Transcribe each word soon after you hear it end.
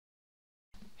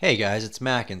Hey guys, it's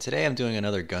Mac, and today I'm doing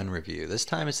another gun review. This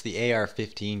time it's the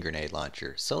AR15 grenade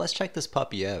launcher, so let's check this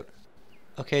puppy out.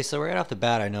 Okay, so right off the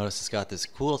bat I noticed it's got this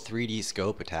cool 3D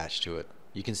scope attached to it.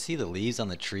 You can see the leaves on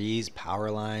the trees,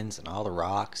 power lines, and all the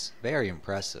rocks. Very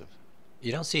impressive.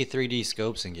 You don't see 3D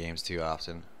scopes in games too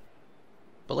often.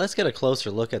 But let's get a closer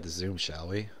look at the zoom, shall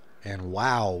we? And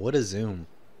wow, what a zoom.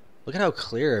 Look at how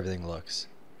clear everything looks.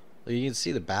 You can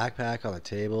see the backpack on the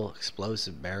table,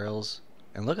 explosive barrels.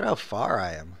 And look at how far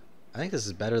I am. I think this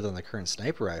is better than the current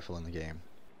sniper rifle in the game.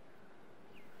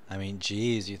 I mean,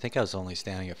 geez, you think I was only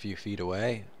standing a few feet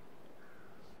away?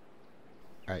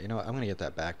 Alright, you know what? I'm gonna get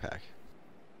that backpack.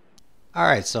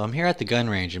 Alright, so I'm here at the gun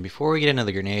range, and before we get into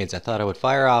the grenades, I thought I would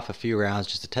fire off a few rounds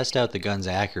just to test out the gun's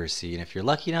accuracy. And if you're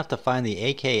lucky enough to find the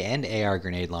AK and AR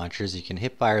grenade launchers, you can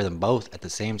hip fire them both at the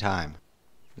same time.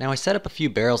 Now I set up a few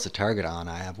barrels to target on.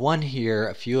 I have one here,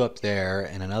 a few up there,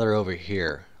 and another over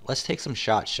here. Let's take some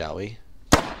shots, shall we?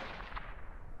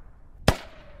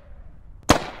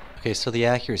 Okay, so the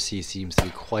accuracy seems to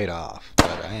be quite off,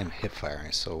 but I am hip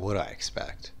firing, so what do I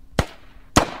expect?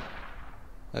 Okay,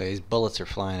 these bullets are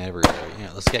flying everywhere. You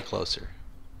know, let's get closer.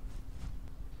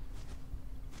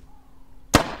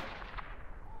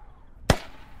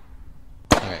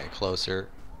 Okay, closer.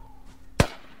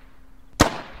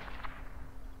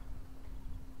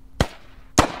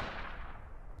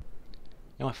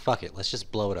 You know what, fuck it, let's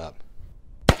just blow it up.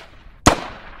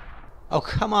 Oh,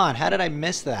 come on, how did I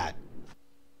miss that?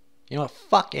 You know what,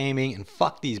 fuck aiming and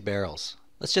fuck these barrels.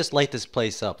 Let's just light this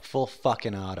place up, full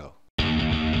fucking auto.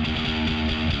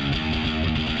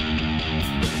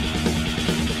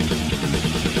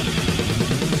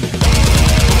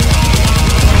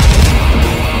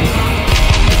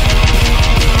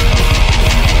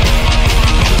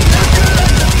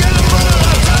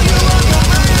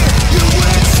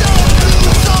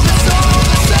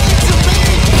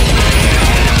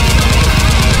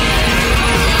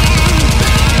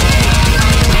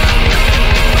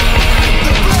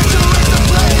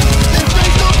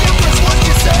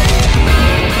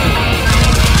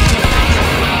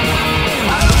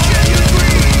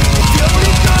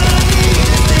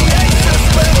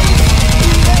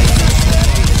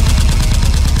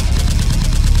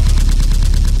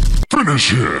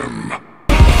 Finish him!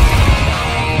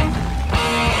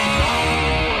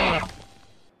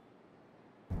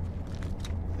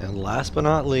 And last but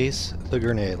not least, the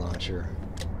grenade launcher.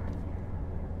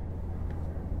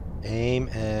 Aim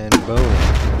and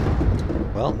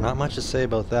boom. Well, not much to say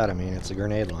about that. I mean, it's a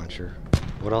grenade launcher.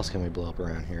 What else can we blow up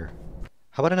around here?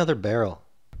 How about another barrel?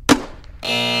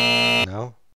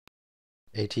 No?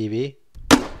 ATV?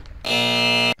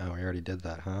 Oh, we already did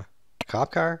that, huh?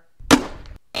 Cop car?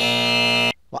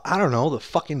 Well, I don't know, the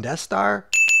fucking Death Star?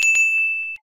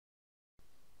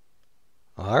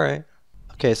 Alright.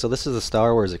 Okay, so this is the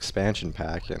Star Wars expansion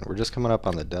pack, and we're just coming up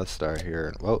on the Death Star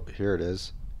here. Whoa, here it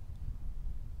is.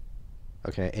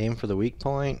 Okay, aim for the weak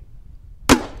point.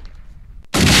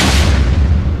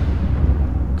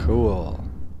 Cool.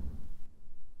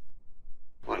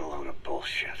 What a load of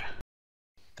bullshit.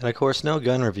 And of course, no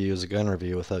gun review is a gun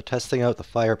review without testing out the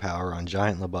firepower on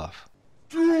Giant LaBeouf.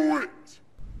 Do it!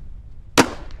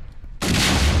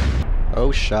 Oh,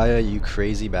 Shia, you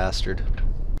crazy bastard.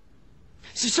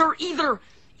 So, sir, either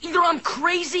I'm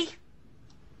crazy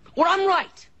or I'm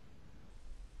right.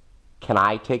 Can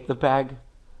I take the bag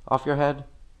off your head?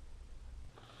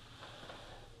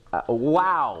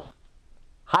 Wow.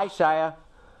 Hi, Shia.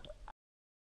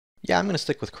 Yeah, I'm gonna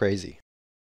stick with crazy.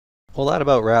 Well, that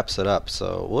about wraps it up,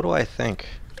 so what do I think?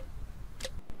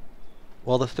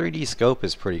 Well, the 3D scope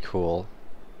is pretty cool.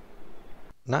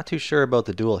 Not too sure about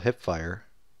the dual hip fire.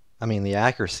 I mean, the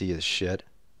accuracy is shit.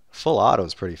 Full auto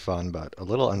is pretty fun, but a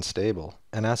little unstable.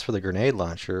 And as for the grenade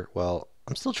launcher, well,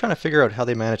 I'm still trying to figure out how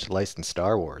they managed to license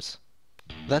Star Wars.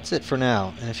 That's it for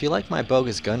now, and if you like my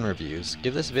bogus gun reviews,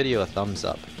 give this video a thumbs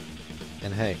up.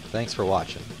 And hey, thanks for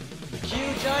watching.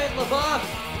 Cue Giant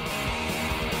LaBeouf!